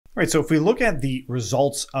Right, so if we look at the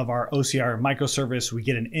results of our OCR microservice, we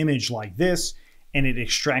get an image like this, and it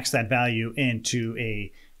extracts that value into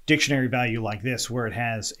a dictionary value like this, where it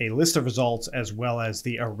has a list of results as well as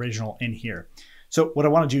the original in here. So what I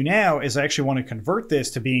want to do now is I actually want to convert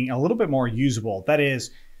this to being a little bit more usable. That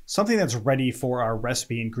is something that's ready for our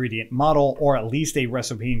recipe ingredient model, or at least a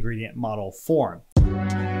recipe ingredient model form.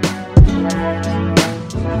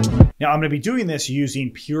 Now I'm going to be doing this using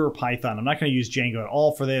pure Python. I'm not going to use Django at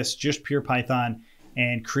all for this, just pure Python,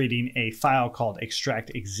 and creating a file called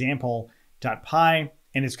extractExample.py.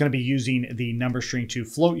 And it's going to be using the number string to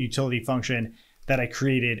float utility function that I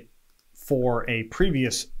created for a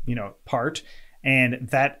previous, part. And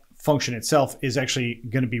that function itself is actually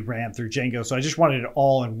going to be ran through Django. So I just wanted it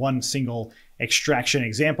all in one single extraction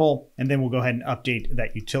example. And then we'll go ahead and update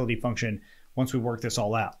that utility function once we work this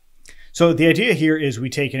all out. So the idea here is we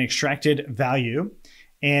take an extracted value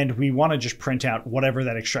and we want to just print out whatever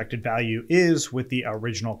that extracted value is with the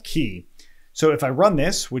original key. So if I run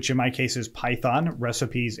this, which in my case is Python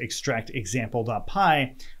recipes extract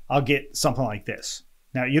example.py, I'll get something like this.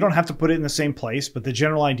 Now you don't have to put it in the same place, but the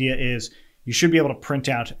general idea is you should be able to print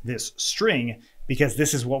out this string because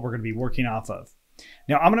this is what we're going to be working off of.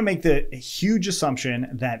 Now I'm going to make the huge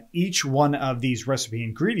assumption that each one of these recipe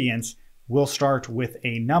ingredients will start with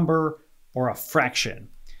a number or a fraction.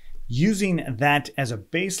 Using that as a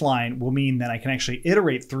baseline will mean that I can actually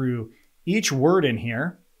iterate through each word in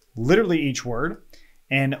here, literally each word,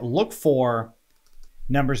 and look for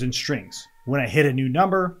numbers and strings. When I hit a new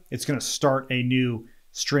number, it's going to start a new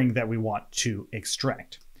string that we want to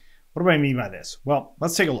extract. What do I mean by this? Well,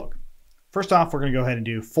 let's take a look. First off, we're going to go ahead and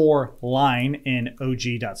do for line in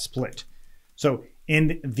og.split. So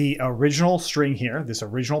in the original string here, this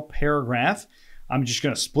original paragraph, I'm just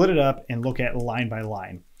going to split it up and look at line by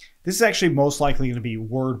line. This is actually most likely going to be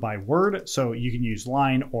word by word, so you can use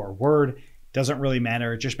line or word. Doesn't really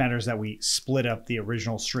matter. It just matters that we split up the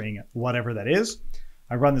original string, whatever that is.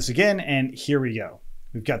 I run this again, and here we go.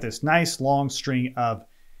 We've got this nice long string of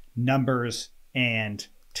numbers and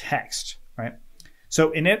text, right?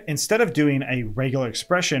 So in it, instead of doing a regular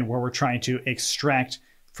expression where we're trying to extract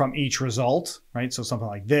from each result, right? So something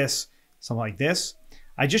like this, something like this.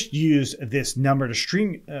 I just use this number to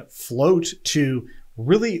string float to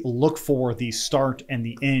really look for the start and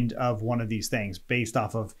the end of one of these things based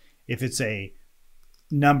off of if it's a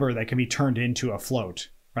number that can be turned into a float,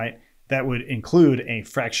 right? That would include a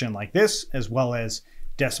fraction like this as well as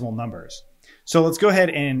decimal numbers. So let's go ahead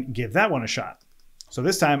and give that one a shot. So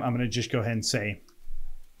this time I'm going to just go ahead and say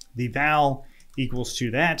the val equals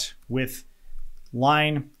to that with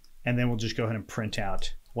line, and then we'll just go ahead and print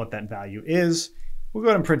out what that value is. We'll go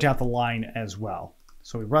ahead and print out the line as well.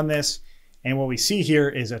 So we run this, and what we see here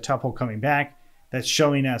is a tuple coming back that's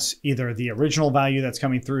showing us either the original value that's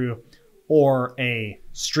coming through or a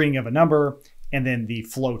string of a number, and then the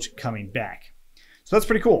float coming back. So that's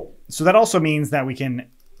pretty cool. So that also means that we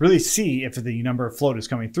can really see if the number float is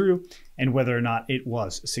coming through and whether or not it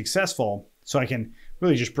was successful. So I can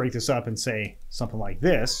really just break this up and say something like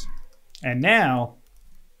this. And now,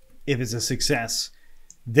 if it's a success,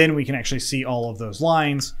 then we can actually see all of those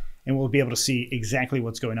lines and we'll be able to see exactly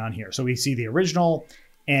what's going on here. So we see the original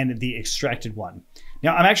and the extracted one.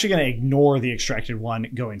 Now I'm actually going to ignore the extracted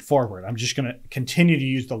one going forward. I'm just going to continue to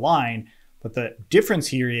use the line, but the difference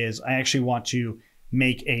here is I actually want to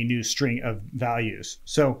make a new string of values.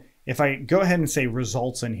 So if I go ahead and say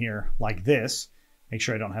results in here like this, make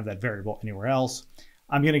sure I don't have that variable anywhere else.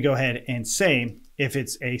 I'm going to go ahead and say if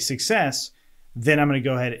it's a success, then I'm going to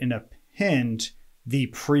go ahead and append the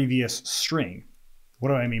previous string. What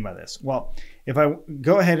do I mean by this? Well, if I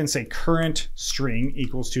go ahead and say current string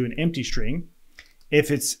equals to an empty string,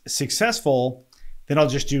 if it's successful, then I'll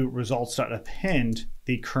just do results.append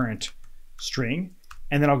the current string,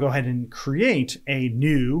 and then I'll go ahead and create a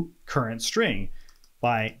new current string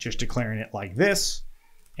by just declaring it like this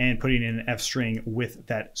and putting in an f string with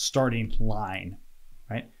that starting line,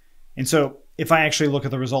 right? And so if I actually look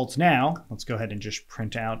at the results now, let's go ahead and just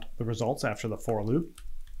print out the results after the for loop.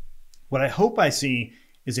 What I hope I see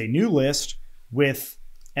is a new list with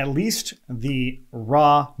at least the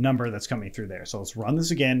raw number that's coming through there. So let's run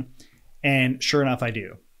this again. And sure enough, I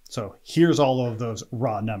do. So here's all of those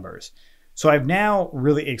raw numbers. So I've now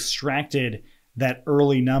really extracted that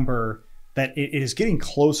early number that it is getting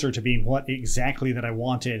closer to being what exactly that I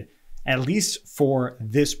wanted, at least for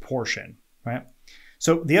this portion, right?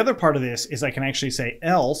 So the other part of this is I can actually say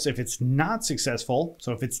else if it's not successful.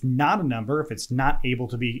 So if it's not a number, if it's not able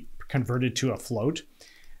to be converted to a float,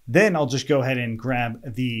 then I'll just go ahead and grab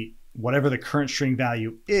the whatever the current string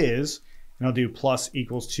value is, and I'll do plus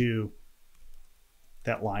equals to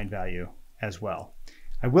that line value as well.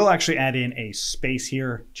 I will actually add in a space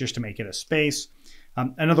here just to make it a space.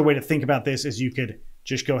 Another way to think about this is you could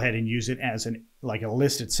just go ahead and use it as like a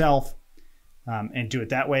list itself and do it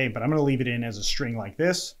that way, but I'm going to leave it in as a string like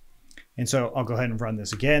this. And so I'll go ahead and run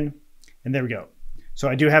this again, and there we go. So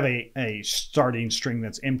I do have a starting string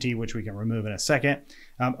that's empty, which we can remove in a second.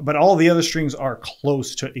 But all the other strings are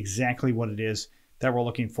close to exactly what it is that we're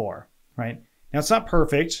looking for, right? Now it's not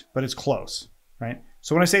perfect, but it's close, right?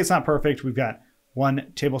 So when I say it's not perfect, we've got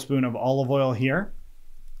 1 tablespoon of olive oil here.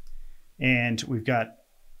 And we've got,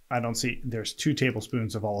 there's 2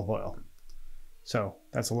 tablespoons of olive oil. So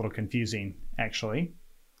that's a little confusing, actually.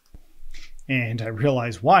 And I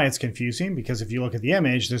realize why it's confusing, because if you look at the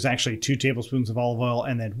image, there's actually 2 tablespoons of olive oil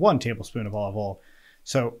and then 1 tablespoon of olive oil.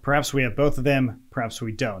 So perhaps we have both of them, perhaps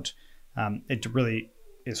we don't. It really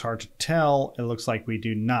is hard to tell. It looks like we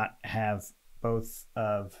do not have both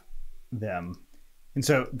of them. And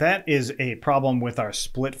so that is a problem with our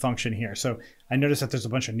split function here. So I notice that there's a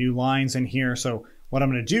bunch of new lines in here. So what I'm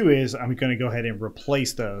going to do is I'm going to go ahead and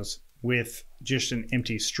replace those with just an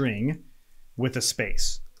empty string with a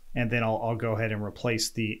space. And then I'll go ahead and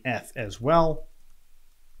replace the F as well,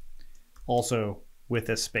 also with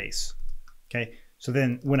a space. Okay, so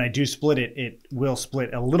then when I do split it, it will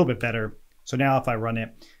split a little bit better. So now if I run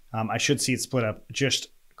it, I should see it split up just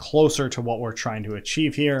closer to what we're trying to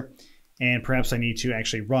achieve here. And perhaps I need to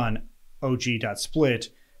actually run og.split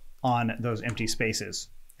on those empty spaces.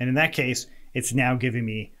 And in that case, it's now giving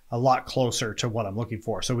me a lot closer to what I'm looking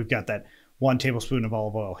for. So we've got that 1 tablespoon of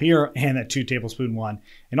olive oil here and that 2 tablespoon one,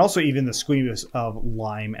 and also even the squeeze of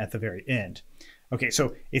lime at the very end. Okay,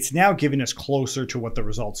 so it's now giving us closer to what the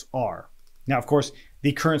results are. Now, of course,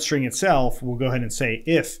 the current string itself, we'll go ahead and say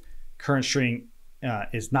if current string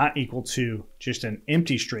is not equal to just an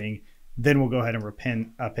empty string, then we'll go ahead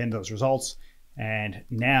and append those results. And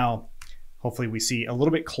now, hopefully we see a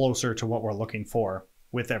little bit closer to what we're looking for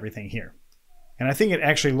with everything here. And I think it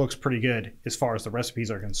actually looks pretty good as far as the recipes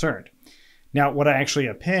are concerned. Now, what I actually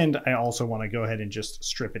append, I also want to go ahead and just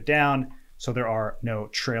strip it down so there are no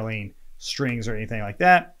trailing strings or anything like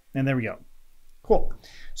that. And there we go. Cool.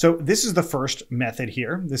 So this is the first method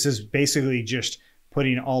here. This is basically just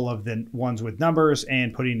putting all of the ones with numbers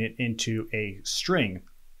and putting it into a string.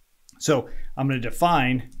 So I'm going to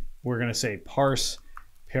define, we're going to say parse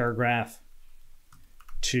paragraph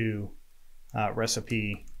to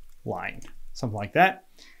recipe line, something like that.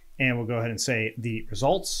 And we'll go ahead and say the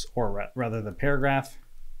results, or rather the paragraph.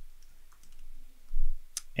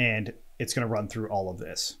 And it's going to run through all of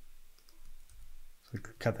this. So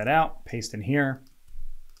cut that out, paste in here.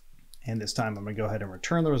 And this time I'm going to go ahead and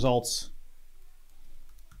return the results.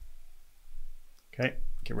 Okay,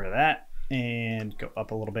 get rid of that and go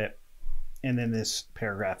up a little bit. And then this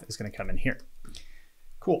paragraph is going to come in here.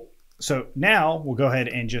 Cool. So now we'll go ahead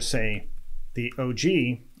and just say the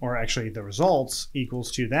OG, or actually the results,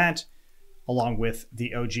 equals to that, along with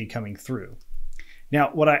the OG coming through. Now,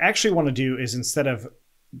 what I actually want to do is, instead of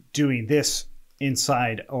doing this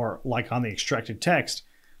inside or like on the extracted text,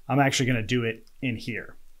 I'm actually going to do it in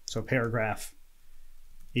here. So paragraph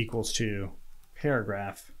equals to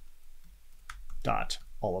paragraph dot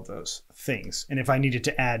all of those things. And if I needed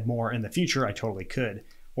to add more in the future, I totally could,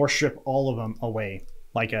 or strip all of them away.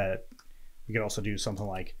 Like we could also do something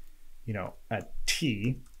like, you know, a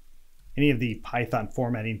T, any of the Python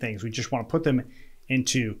formatting things. We just want to put them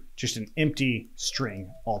into just an empty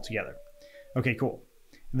string altogether. Okay, cool.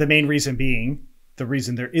 The main reason being, the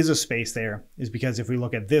reason there is a space there is because if we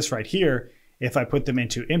look at this right here, if I put them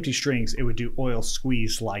into empty strings, it would do oil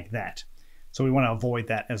squeeze like that. So we want to avoid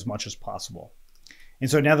that as much as possible. And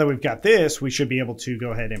so now that we've got this, we should be able to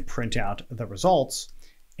go ahead and print out the results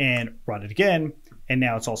and run it again. And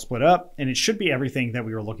now it's all split up, and it should be everything that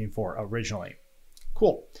we were looking for originally.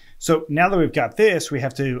 Cool. So now that we've got this, we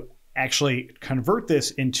have to actually convert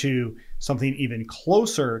this into something even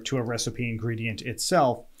closer to a recipe ingredient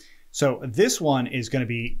itself. So this one is going to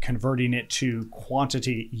be converting it to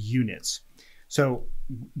quantity units. So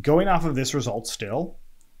going off of this result still,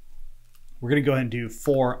 we're going to go ahead and do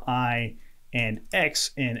for I and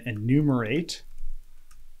X and enumerate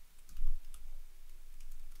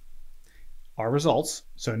our results.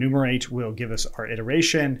 So enumerate will give us our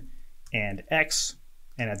iteration and X.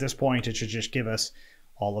 And at this point, it should just give us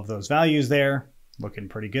all of those values there. Looking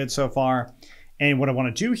pretty good so far. And what I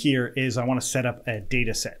want to do here is I want to set up a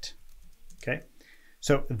data set. Okay.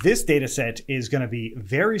 So this data set is going to be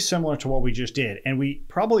very similar to what we just did. And we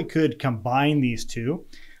probably could combine these two.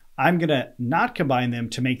 I'm going to not combine them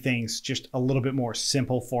to make things just a little bit more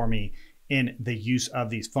simple for me in the use of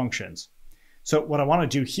these functions. So what I want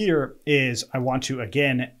to do here is I want to,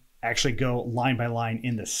 again, actually go line by line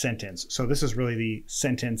in the sentence. So this is really the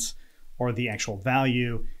sentence or the actual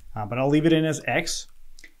value, but I'll leave it in as X.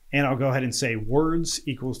 And I'll go ahead and say words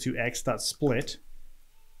equals to X.split.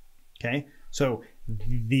 Okay, so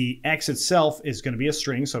the X itself is going to be a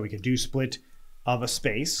string, so we could do split of a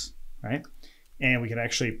space, right? And we could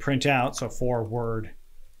actually print out, so for word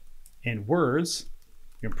in words,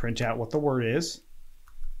 you can print out what the word is.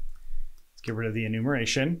 Let's get rid of the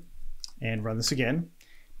enumeration and run this again.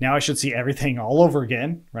 Now I should see everything all over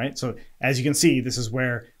again, right? So as you can see, this is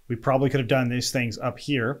where we probably could have done these things up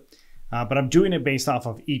here, but I'm doing it based off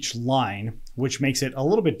of each line, which makes it a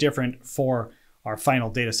little bit different for our final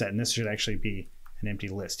data set. And this should actually be an empty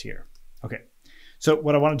list here. Okay, so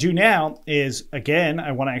what I want to do now is, again,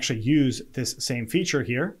 I want to actually use this same feature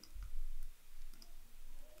here.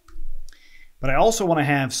 But I also want to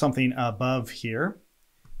have something above here,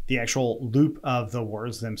 the actual loop of the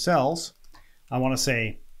words themselves. I want to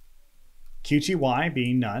say QTY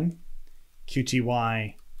being none,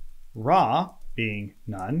 QTY raw being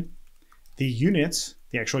none, the units,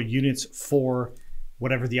 the actual units for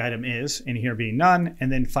whatever the item is in here being none,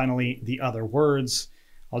 and then finally the other words,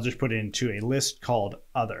 I'll just put into a list called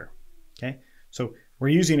other. Okay, so we're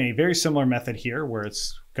using a very similar method here where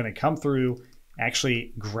it's going to come through,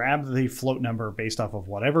 actually grab the float number based off of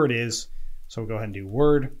whatever it is. So we'll go ahead and do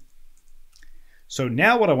word. So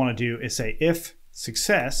now what I want to do is say if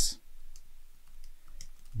success,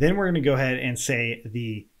 then we're going to go ahead and say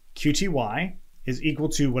the QTY is equal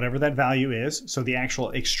to whatever that value is, so the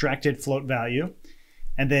actual extracted float value,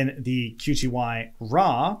 and then the QTY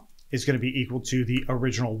raw is going to be equal to the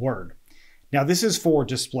original word. Now this is for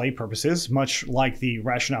display purposes, much like the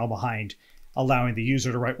rationale behind allowing the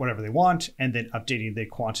user to write whatever they want and then updating the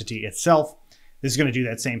quantity itself. This is going to do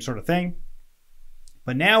that same sort of thing.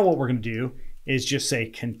 But now what we're going to do is just say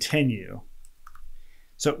continue.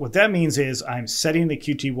 So what that means is I'm setting the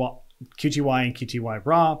QTY and QTY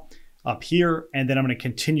raw up here, and then I'm going to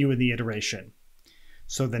continue in the iteration.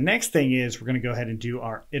 So the next thing is we're going to go ahead and do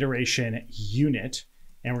our iteration unit,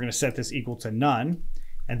 and we're going to set this equal to none.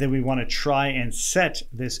 And then we want to try and set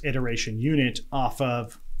this iteration unit off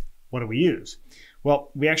of, what do we use?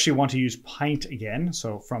 Well, we actually want to use pint again.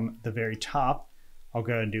 So from the very top, I'll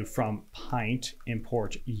go ahead and do from pint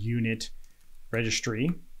import unit registry,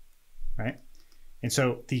 right? And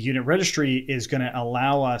so the unit registry is going to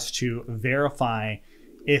allow us to verify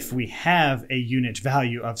if we have a unit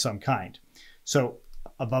value of some kind. So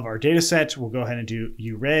above our data set, we'll go ahead and do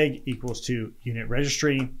ureg equals to unit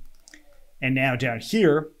registry. And now down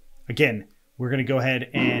here, again, we're going to go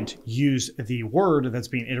ahead and use the word that's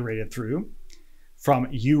being iterated through from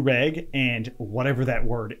ureg and whatever that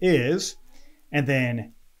word is, and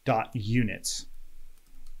then dot units.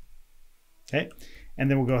 Okay, and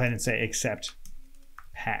then we'll go ahead and say accept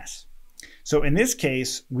pass. So in this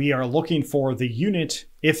case, we are looking for the unit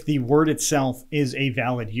if the word itself is a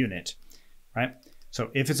valid unit, right?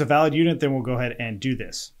 So if it's a valid unit, then we'll go ahead and do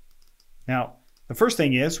this. Now, the first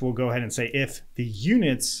thing is we'll go ahead and say if the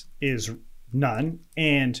units is none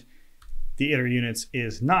and the iter units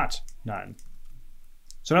is not none.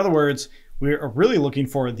 So in other words, we're really looking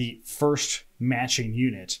for the first matching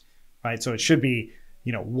unit, right? So it should be,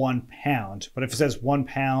 1 pound, but if it says 1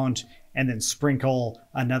 pound and then sprinkle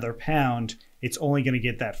another pound, it's only going to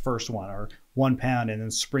get that first one, or 1 pound and then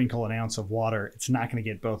sprinkle an ounce of water. It's not going to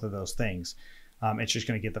get both of those things. It's just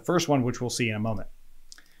going to get the first one, which we'll see in a moment.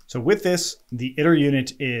 So with this, the iter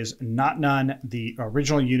unit is not none. The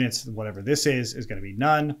original units, whatever this is going to be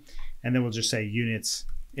none. And then we'll just say units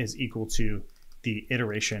is equal to the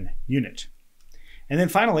iteration unit. And then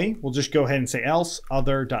finally, we'll just go ahead and say else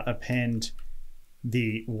other.append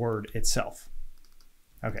the word itself.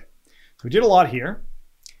 Okay, so we did a lot here.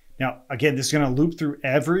 Now, again, this is going to loop through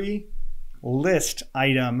every list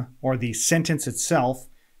item or the sentence itself.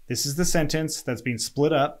 This is the sentence that's being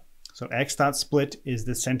split up. So x.split is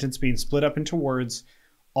the sentence being split up into words.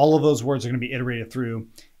 All of those words are going to be iterated through,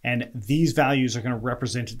 and these values are going to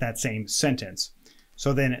represent that same sentence.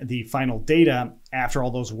 So then the final data, after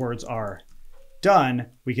all those words are done,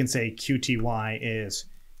 we can say QTY is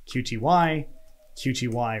QTY,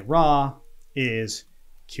 QTY raw is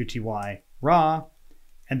QTY raw,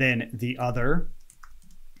 and then the other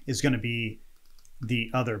is going to be the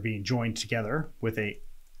other being joined together with a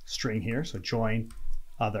string here, so join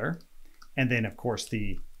other, and then of course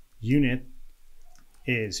the unit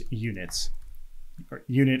is units, or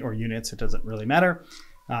unit or units, it doesn't really matter.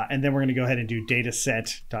 And then we're going to go ahead and do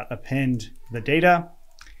dataset.append the data,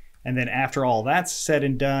 and then after all that's said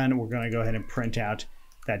and done, we're going to go ahead and print out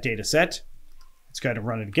that data set. Let's go ahead and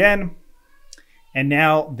run it again. And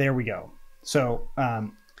now there we go. So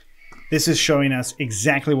this is showing us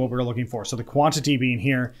exactly what we're looking for. So the quantity being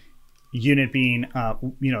here, unit being,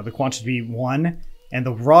 the quantity being 1, and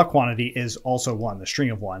the raw quantity is also 1, the string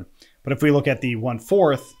of 1. But if we look at the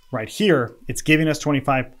 1/4 right here, it's giving us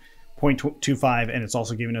 25.25, and it's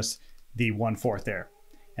also giving us the 1/4 there.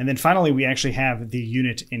 And then finally, we actually have the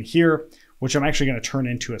unit in here, which I'm actually going to turn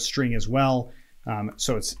into a string as well.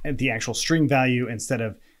 So it's the actual string value instead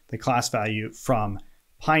of the class value from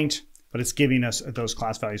Pint, but it's giving us those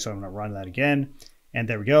class values. So I'm going to run that again, and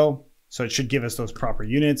there we go. So it should give us those proper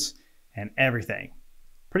units and everything.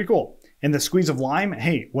 Pretty cool. In the squeeze of lime,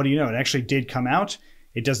 hey, what do you know? It actually did come out.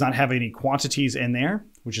 It does not have any quantities in there,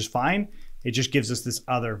 which is fine. It just gives us this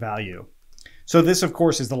other value. So this, of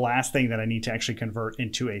course, is the last thing that I need to actually convert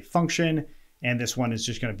into a function. And this one is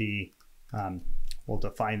just going to be, we'll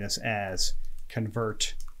define this as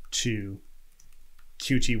convert to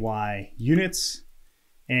QTY units.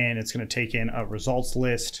 And it's going to take in a results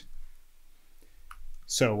list.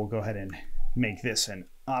 So we'll go ahead and make this an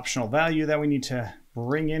optional value that we need to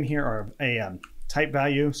bring in here, or a type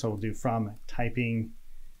value. So we'll do from typing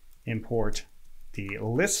import the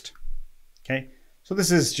list. Okay, so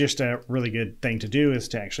this is just a really good thing to do, is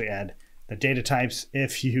to actually add the data types.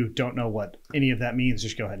 If you don't know what any of that means,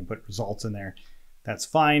 just go ahead and put results in there. That's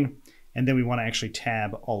fine. And then we want to actually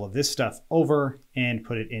tab all of this stuff over and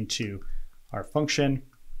put it into our function.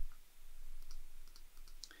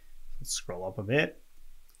 Let's scroll up a bit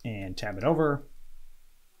and tab it over.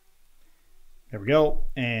 There we go.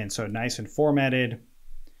 And so nice and formatted.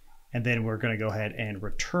 And then we're going to go ahead and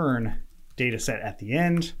return data set at the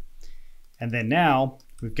end. And then now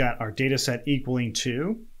we've got our data set equaling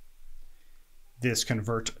to this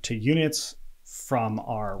convert to units from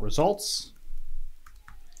our results.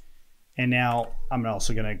 And now I'm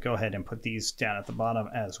also going to go ahead and put these down at the bottom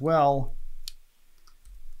as well.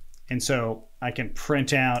 And so I can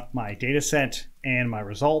print out my data set and my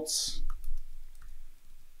results,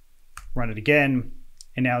 run it again,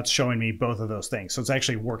 and now it's showing me both of those things. So it's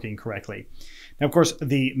actually working correctly. Now, of course,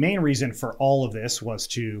 the main reason for all of this was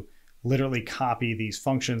to literally copy these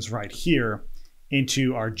functions right here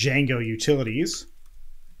into our Django utilities.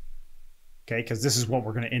 Okay, because this is what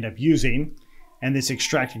we're going to end up using. And this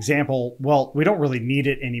extract example, well, we don't really need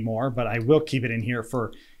it anymore, but I will keep it in here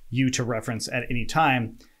for you to reference at any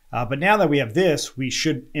time. But now that we have this, we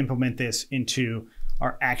should implement this into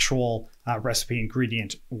our actual recipe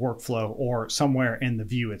ingredient workflow, or somewhere in the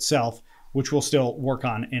view itself, which we'll still work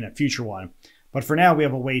on in a future one. But for now, we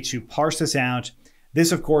have a way to parse this out.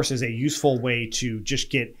 This, of course, is a useful way to just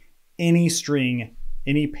get any string,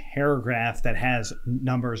 any paragraph that has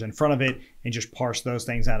numbers in front of it, and just parse those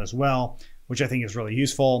things out as well, which I think is really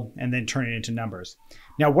useful, and then turn it into numbers.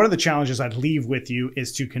 Now, one of the challenges I'd leave with you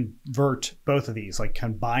is to convert both of these, like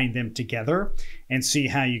combine them together and see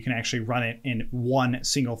how you can actually run it in one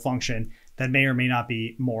single function that may or may not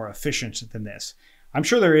be more efficient than this. I'm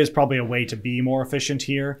sure there is probably a way to be more efficient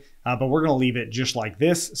here, but we're going to leave it just like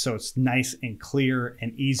this, so it's nice and clear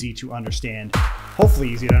and easy to understand, hopefully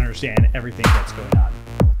easy to understand everything that's going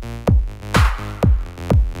on.